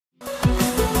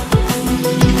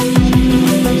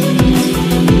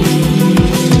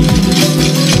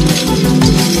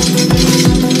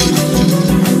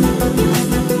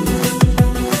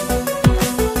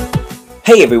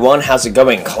Hey everyone, how's it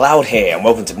going? Cloud here, and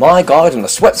welcome to my guide on the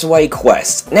Swept Away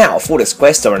quest. Now, for this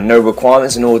quest, there are no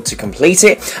requirements in order to complete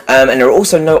it, and there are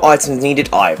also no items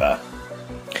needed either.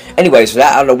 Anyways, with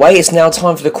that out of the way, it's now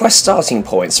time for the quest starting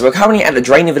point. So we're currently at the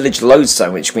Drainer Village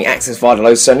Lodestone, which can be accessed via the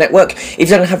Lodestone network. If you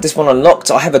don't have this one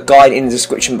unlocked, I have a guide in the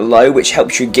description below which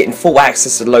helps you get in full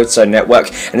access to the Lodestone network,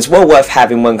 and it's well worth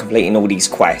having when completing all these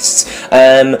quests.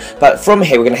 But from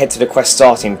here, we're going to head to the quest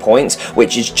starting point,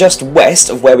 which is just west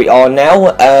of where we are now,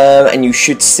 and you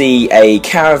should see a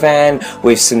caravan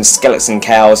with some skeleton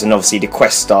cows and obviously the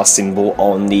quest star symbol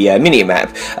on the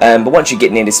mini-map. But once you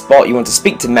get near this spot, you want to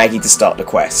speak to Maggie to start the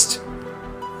quest.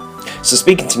 So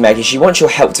speaking to Maggie, she wants your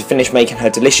help to finish making her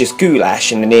delicious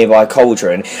goulash in the nearby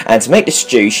cauldron, and to make the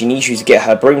stew she needs you to get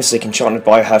her broomstick enchanted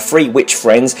by her 3 witch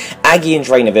friends, Aggie in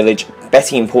Drainer Village,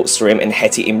 Betty in Port Sarim and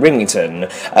Hetty in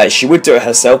Rimington. She would do it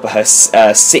herself, but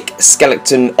her sick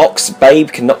skeleton ox babe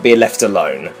cannot be left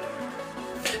alone.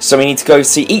 So we need to go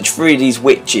see each 3 of these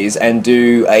witches and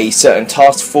do a certain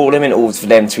task for them in order for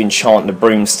them to enchant the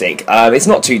broomstick. It's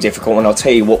not too difficult, and I'll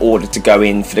tell you what order to go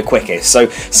in for the quickest. So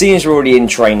seeing as we're already in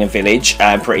Drainer Village,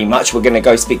 pretty much, we're going to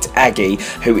go speak to Aggie,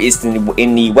 who is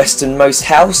in the westernmost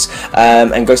house,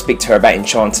 and go speak to her about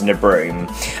enchanting the broom.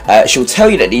 She'll tell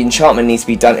you that the enchantment needs to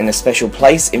be done in a special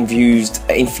place infused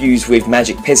with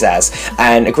magic pizzazz,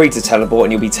 and agree to teleport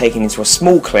and you'll be taken into a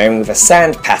small clearing with a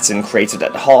sand pattern created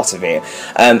at the heart of it.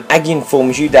 Aggie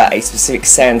informs you that a specific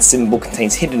sand symbol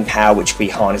contains hidden power which can be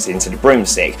harnessed into the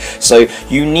broomstick. So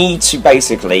you need to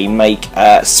basically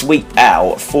sweep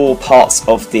out 4 parts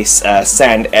of this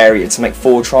sand area to make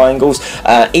 4 triangles.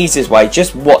 Easiest way,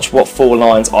 just watch what 4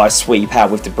 lines I sweep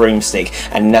out with the broomstick,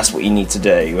 and that's what you need to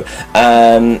do.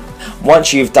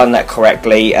 Once you've done that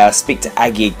correctly, speak to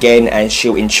Aggie again and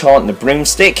she'll enchant the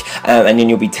broomstick, and then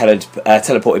you'll be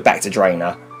teleported back to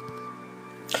Drainer.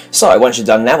 So once you've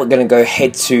done that, we're going to go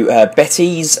head to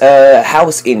Betty's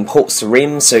house in Port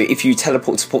Sarim. So if you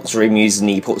teleport to Port Sarim using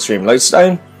the Port Sarim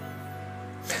Lodestone,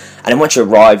 and then once you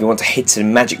arrive, you want to head to the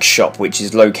magic shop, which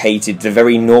is located the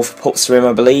very north of Port Sarim,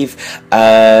 I believe.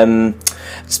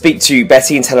 Speak to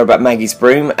Betty and tell her about Maggie's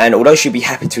broom, and although she'll be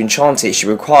happy to enchant it, she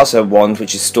requires her wand,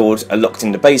 which is stored locked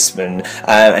in the basement,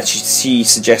 and she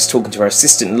suggests talking to her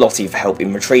assistant Lottie for help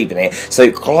in retrieving it.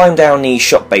 So climb down the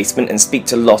shop basement and speak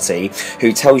to Lottie,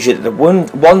 who tells you that the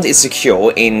wand is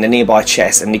secure in the nearby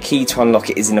chest, and the key to unlock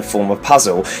it is in a form of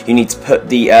puzzle. You need to put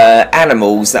the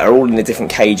animals that are all in the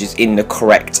different cages in the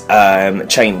correct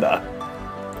chamber.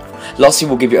 Lottie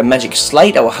will give you a magic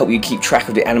slate that will help you keep track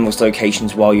of the animals'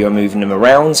 locations while you are moving them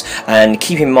around, and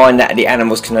keep in mind that the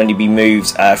animals can only be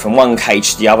moved from one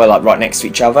cage to the other, like right next to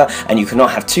each other, and you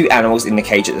cannot have 2 animals in the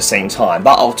cage at the same time,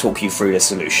 but I'll talk you through the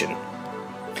solution.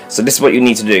 So this is what you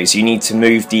need to do. So you need to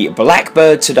move the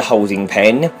blackbird to the holding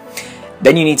pen,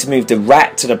 then you need to move the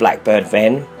rat to the blackbird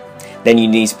pen, then you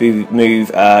need to move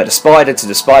the spider to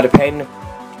the spider pen,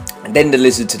 and then the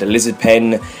lizard to the lizard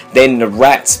pen, then the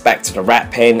rat back to the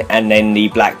rat pen, and then the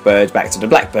blackbird back to the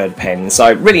blackbird pen.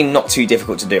 So really not too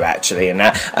difficult to do actually in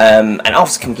that. And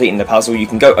after completing the puzzle, you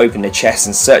can go open the chest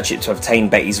and search it to obtain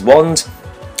Betty's wand,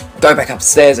 go back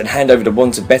upstairs and hand over the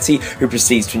wand to Betty, who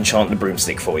proceeds to enchant the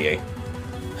broomstick for you.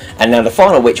 And now the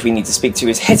final witch we need to speak to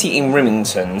is Hetty in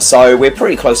Rimington. So we're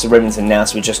pretty close to Rimington now,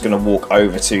 so we're just going to walk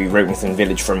over to Rimington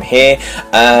Village from here.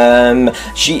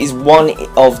 She is one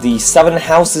of the southern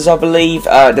houses, I believe.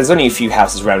 There's only a few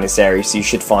houses around this area, so you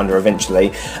should find her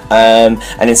eventually. And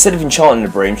instead of enchanting the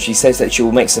broom, she says that she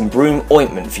will make some broom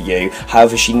ointment for you.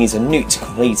 However, she needs a newt to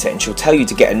complete it, and she'll tell you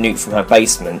to get a newt from her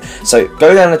basement. So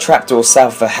go down the trapdoor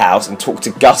south of her house and talk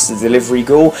to Gus, the delivery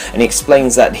ghoul, and he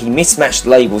explains that he mismatched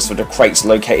labels for the crates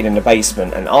located in the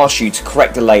basement and asks you to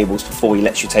correct the labels before he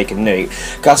lets you take a newt.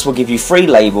 Gus will give you 3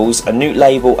 labels, a newt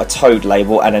label, a toad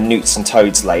label and a newts and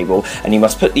toads label, and you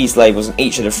must put these labels in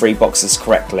each of the 3 boxes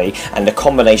correctly, and the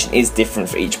combination is different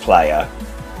for each player.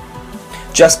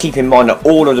 Just keep in mind that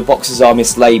all of the boxes are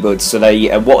mislabeled, so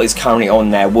what is currently on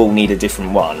there will need a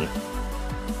different one.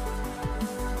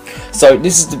 So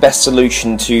this is the best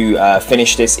solution to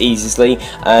finish this easily.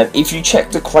 If you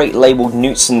check the crate labelled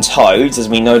newts and toads, as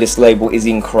we know this label is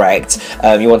incorrect,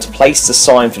 you want to place the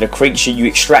sign for the creature you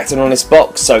extracted on this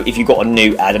box. So if you got a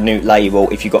newt, add a newt label.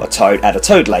 If you got a toad, add a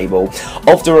toad label.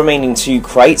 Of the remaining 2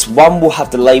 crates, one will have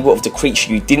the label of the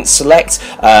creature you didn't select.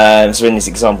 So in this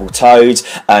example, toad,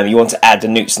 you want to add the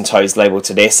newts and toads label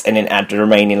to this, and then add the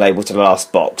remaining label to the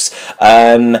last box.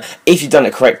 If you've done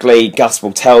it correctly, Gus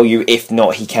will tell you. If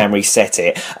not, he can reset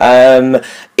it.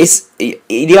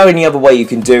 The only other way you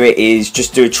can do it is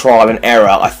just do a trial and error.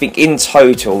 I think in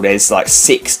total there's like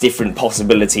 6 different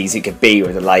possibilities it could be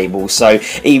with the label, so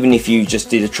even if you just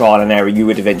did a trial and error you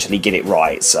would eventually get it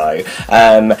right. So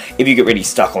if you get really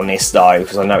stuck on this though,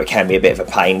 because I know it can be a bit of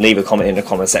a pain, leave a comment in the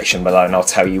comment section below and I'll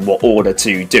tell you what order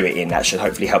to do it in. That should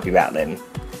hopefully help you out then.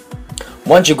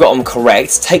 Once you've got them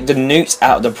correct, take the newts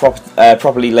out of the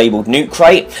properly labelled newt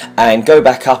crate and go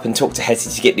back up and talk to Hetty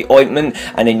to get the ointment,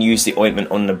 and then use the ointment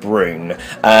on the broom.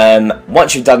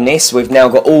 Once you've done this, we've now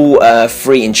got all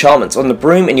 3 enchantments on the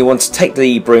broom, and you want to take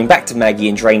the broom back to Maggie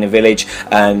and drain the village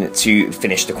to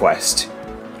finish the quest.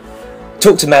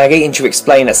 Talk to Maggie and she'll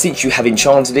explain that since you have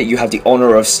enchanted it, you have the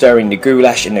honour of stirring the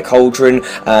goulash in the cauldron.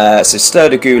 So stir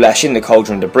the goulash in the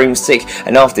cauldron with the broomstick,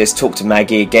 and after this talk to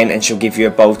Maggie again and she'll give you a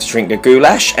bowl to drink the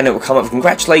goulash, and it will come up with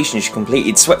congratulations, you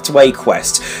completed Swept Away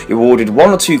quest. You're awarded 1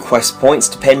 or 2 quest points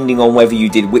depending on whether you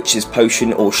did Witch's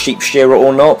Potion or Sheep Shearer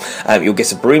or not. You'll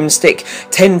get a broomstick,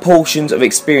 10 portions of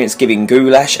experience giving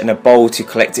goulash and a bowl to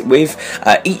collect it with.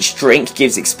 Each drink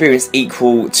gives experience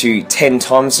equal to 10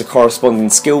 times the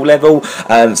corresponding skill level.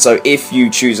 So if you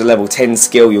choose a level 10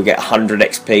 skill you'll get 100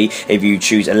 XP, if you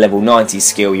choose a level 90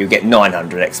 skill you'll get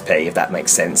 900 XP, if that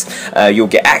makes sense. You'll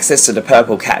get access to the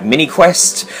Purple Cat mini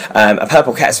quest. A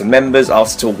Purple Cat's for members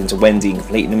after talking to Wendy and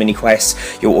completing the mini quest.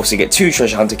 You'll also get 2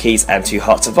 treasure hunter keys and 2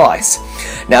 hearts of ice.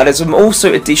 Now there's some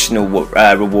also additional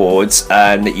rewards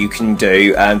that you can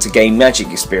do to gain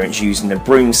magic experience using the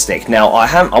broomstick. Now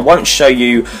I won't show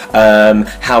you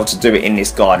how to do it in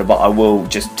this guide, but I will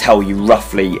just tell you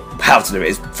roughly how to do it.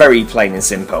 It's very plain and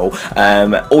simple.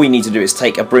 All you need to do is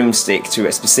take a broomstick to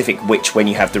a specific witch when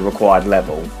you have the required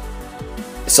level.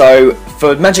 So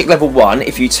for magic level 1,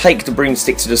 if you take the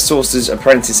broomstick to the sorcerer's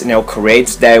apprentice in El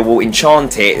Kharid, they will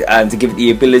enchant it to give it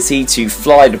the ability to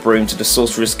fly the broom to the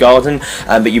sorcerer's garden,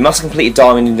 but you must complete a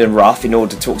diamond in the rough in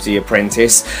order to talk to the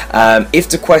apprentice. If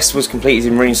the quest was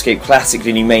completed in RuneScape Classic,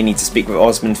 then you may need to speak with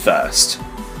Osmond first.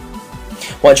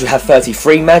 Once you have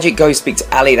 33 magic, go speak to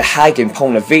Ali the Hag in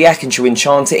Polnaviak and she'll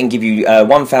enchant it and give you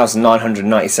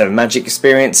 1997 magic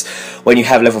experience. When you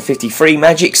have level 53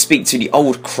 magic, speak to the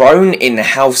Old Crone in the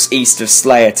house east of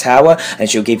Slayer Tower and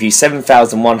she'll give you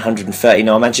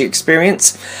 7139 magic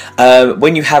experience.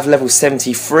 When you have level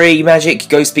 73 magic,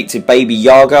 go speak to Baby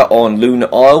Yaga on Lunar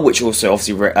Isle, which also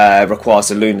obviously requires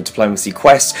a Lunar Diplomacy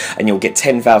quest, and you'll get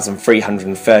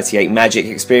 10,338 magic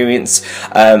experience.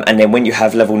 And then when you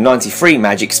have level 93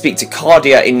 magic, speak to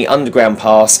Cardia in the Underground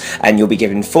Pass and you'll be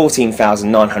given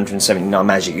 14,979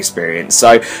 magic experience.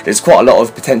 So there's quite a lot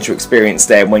of potential experience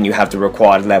there when you have the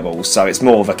required levels, so it's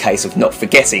more of a case of not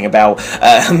forgetting about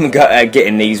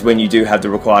getting these when you do have the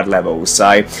required levels.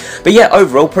 So, but yeah,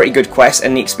 overall pretty good quest,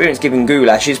 and the experience giving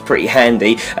goulash is pretty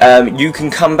handy. You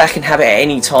can come back and have it at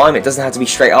any time. It doesn't have to be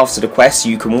straight after the quest.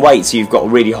 You can wait till you've got a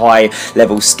really high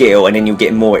level skill and then you'll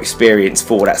get more experience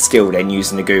for that skill then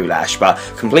using the goulash, but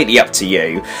completely up to you.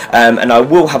 And I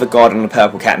will have a guide on the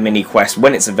Purple Cat mini quest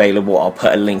when it's available. I'll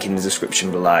put a link in the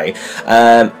description below.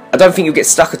 I don't think you'll get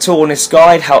stuck at all on this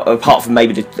guide, apart from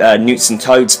maybe the newts and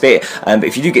toads bit, but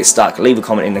if you do get stuck, leave a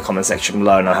comment in the comment section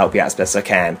below and I'll help you out as best I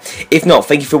can. If not,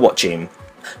 thank you for watching.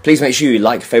 Please make sure you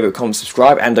like, favourite, comment,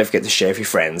 subscribe, and don't forget to share with your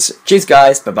friends. Cheers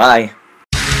guys, bye bye.